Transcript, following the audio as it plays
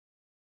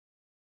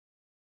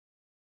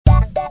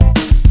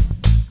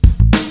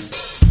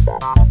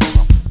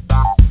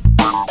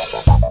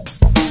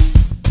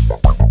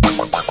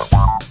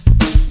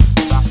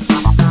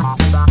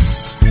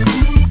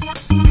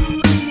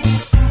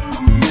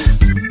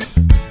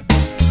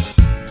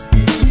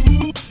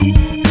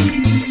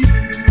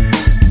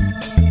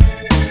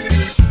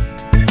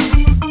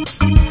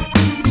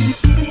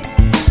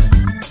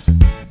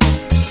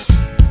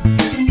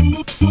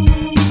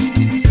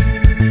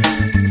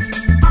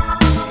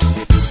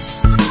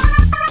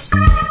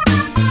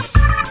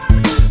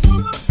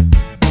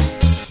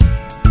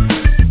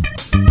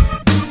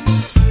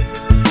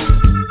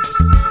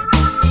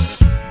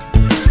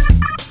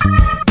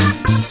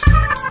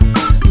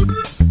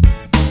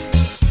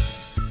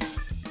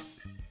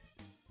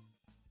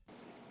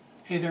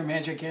Hey there,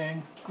 Magic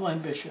Gang. Glenn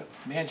Bishop.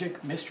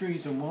 Magic,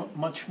 mysteries, and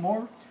much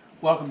more.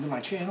 Welcome to my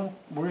channel.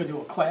 We're going to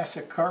do a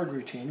classic card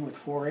routine with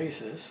 4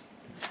 aces.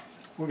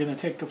 We're going to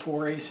take the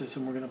 4 aces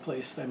and we're going to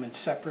place them in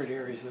separate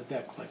areas of the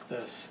deck like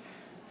this.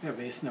 We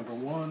have ace number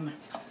 1,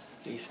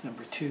 ace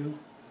number 2,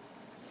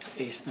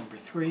 ace number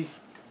 3,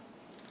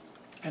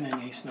 and then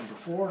ace number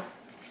 4.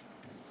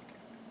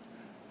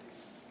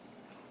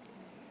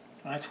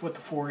 That's what the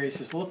 4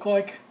 aces look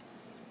like.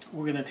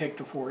 We're going to take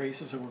the 4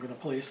 aces and we're going to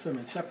place them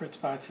in separate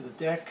spots of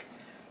the deck,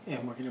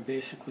 and we're going to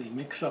basically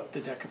mix up the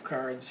deck of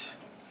cards.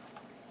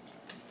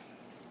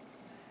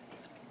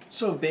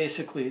 So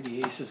basically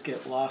the aces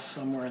get lost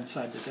somewhere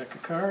inside the deck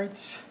of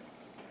cards.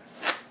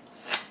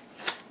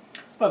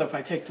 But if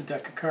I take the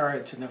deck of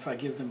cards and if I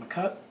give them a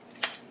cut,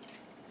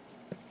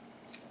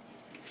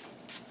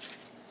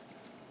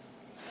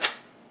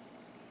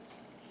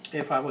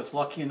 if I was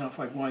lucky enough,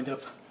 I'd wind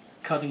up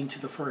cutting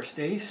to the first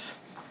ace.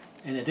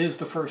 And it is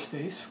the first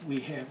ace.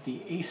 We have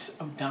the ace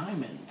of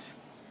diamonds.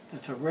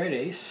 That's a red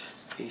ace,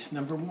 ace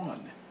number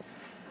 1.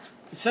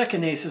 The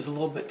second ace is a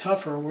little bit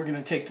tougher. We're going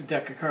to take the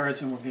deck of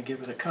cards and we're going to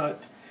give it a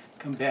cut.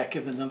 Come back,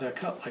 give it another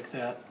cut like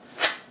that.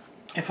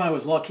 If I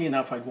was lucky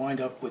enough, I'd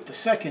wind up with the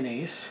second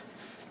ace.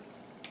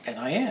 And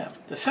I am.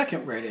 The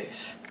second red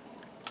ace.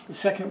 The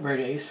second red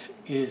ace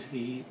is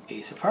the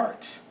ace of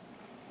hearts.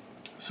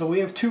 So we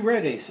have 2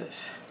 red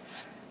aces.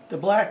 The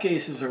black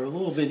aces are a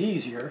little bit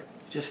easier.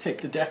 Just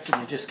take the deck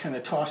and you just kind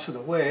of toss it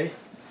away.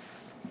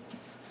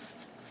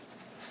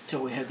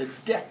 So we had the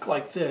deck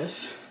like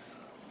this.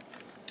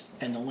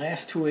 And the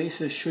last 2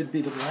 aces should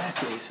be the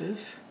black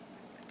aces.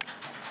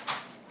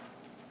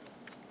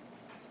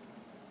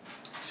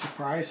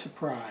 Surprise,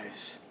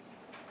 surprise.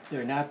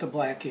 They're not the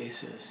black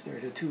aces. They're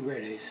the 2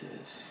 red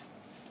aces.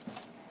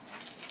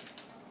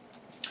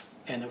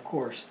 And of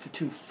course, the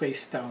 2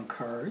 face-down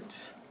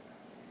cards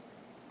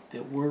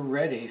that were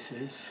red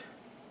aces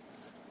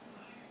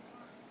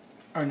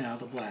are now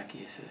the black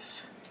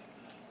aces.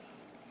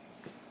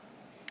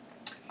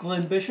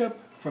 Glenn Bishop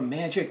from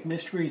Magic,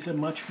 Mysteries, and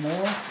much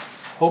more.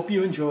 Hope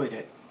you enjoyed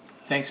it.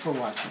 Thanks for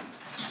watching.